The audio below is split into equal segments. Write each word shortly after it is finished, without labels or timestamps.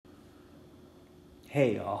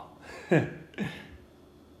Hey y'all.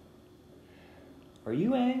 Are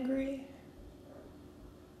you angry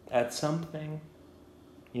at something?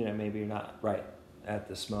 You know, maybe you're not right at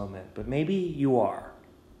this moment, but maybe you are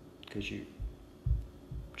because you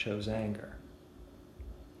chose anger.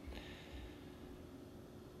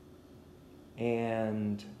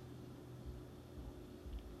 And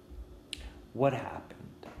what happened?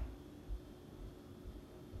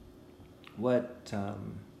 What,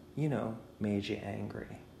 made you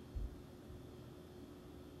angry?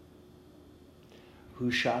 Who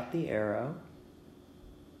shot the arrow?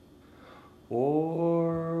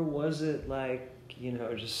 Or was it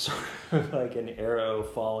just sort of like an arrow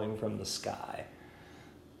falling from the sky?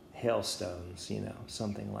 Hailstones,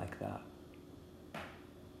 something like that.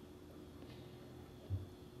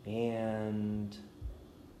 And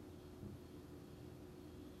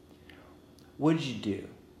what did you do,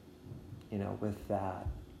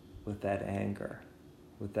 with that anger,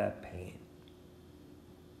 with that pain?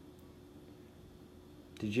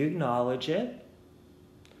 Did you acknowledge it?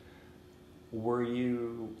 Were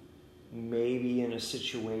you maybe in a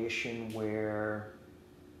situation where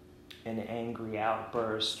an angry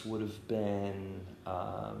outburst would have been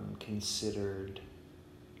considered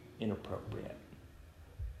inappropriate?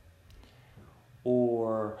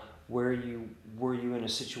 Or were you in a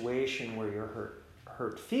situation where your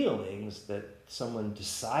hurt feelings that someone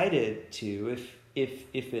decided to,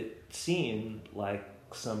 if it seemed like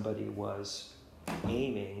somebody was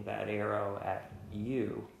aiming that arrow at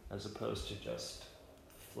you as opposed to just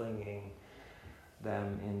flinging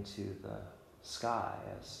them into the sky,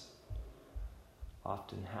 as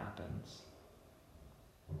often happens?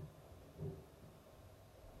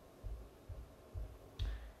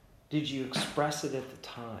 Did you express it at the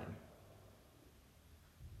time?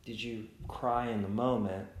 Did you cry in the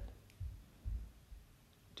moment?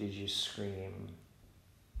 Did you scream,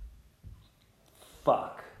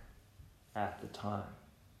 fuck, at the time?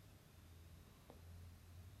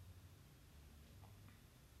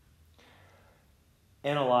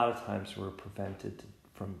 And a lot of times we're prevented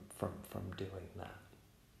from doing that.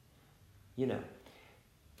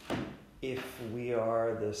 If we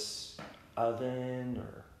are this oven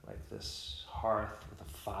or like this hearth with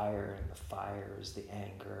a fire, and the fire is the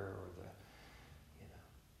anger,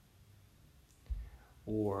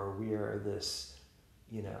 or we are this,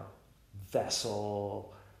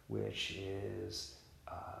 vessel which is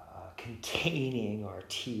containing our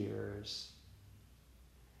tears,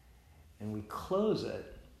 and we close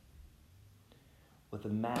it with a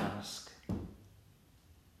mask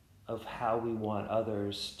of how we want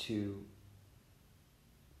others to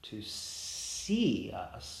see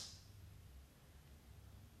us,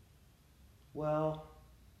 well,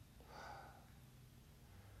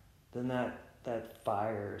 then that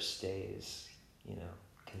fire stays,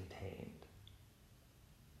 contained,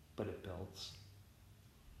 but it builds.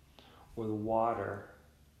 Or the water,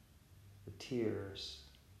 the tears,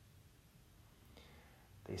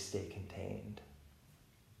 they stay contained.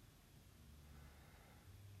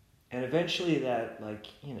 And eventually that,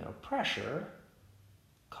 pressure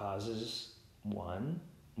causes one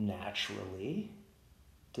naturally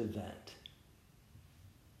to vent.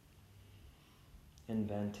 And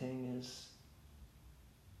venting is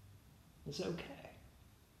okay.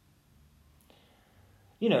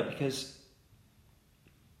 Because,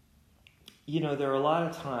 there are a lot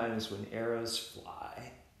of times when arrows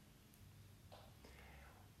fly,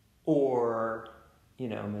 or,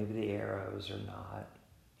 maybe the arrows are not,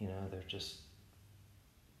 they're just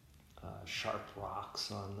sharp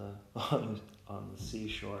rocks on the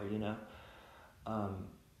seashore,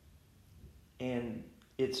 and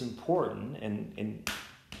it's important, and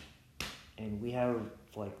we have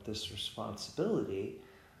this responsibility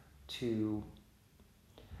to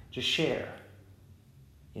share,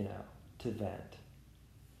 to vent,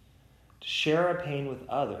 to share our pain with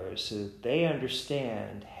others so that they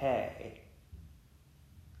understand, hey,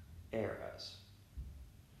 arrows,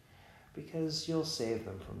 because you'll save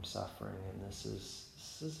them from suffering, and this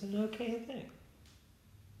is an okay thing.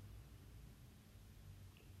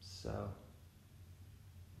 So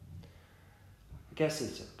I guess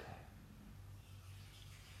it's okay.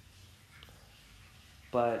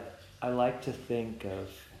 But I like to think of,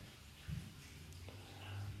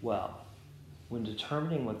 when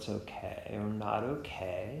determining what's okay or not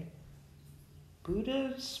okay,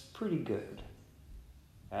 Buddha's pretty good,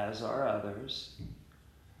 as are others.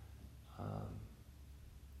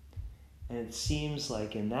 And it seems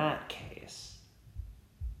like in that case,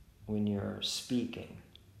 when you're speaking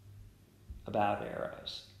about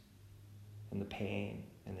arrows and the pain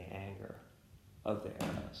and the anger of the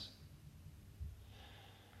arrows,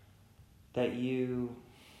 that you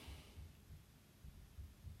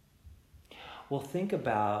will think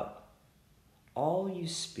about all you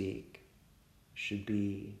speak should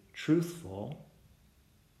be truthful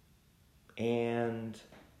and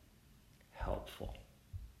helpful.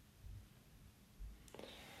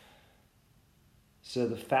 So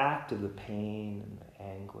the fact of the pain and the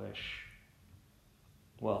anguish,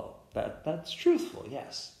 well, that's truthful,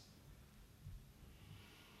 yes.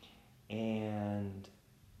 And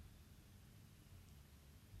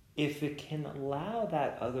if it can allow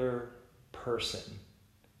that other person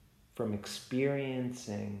from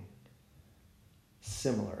experiencing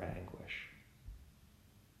similar anguish,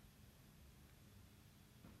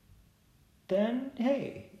 then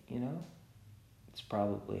hey, it's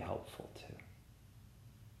probably helpful too.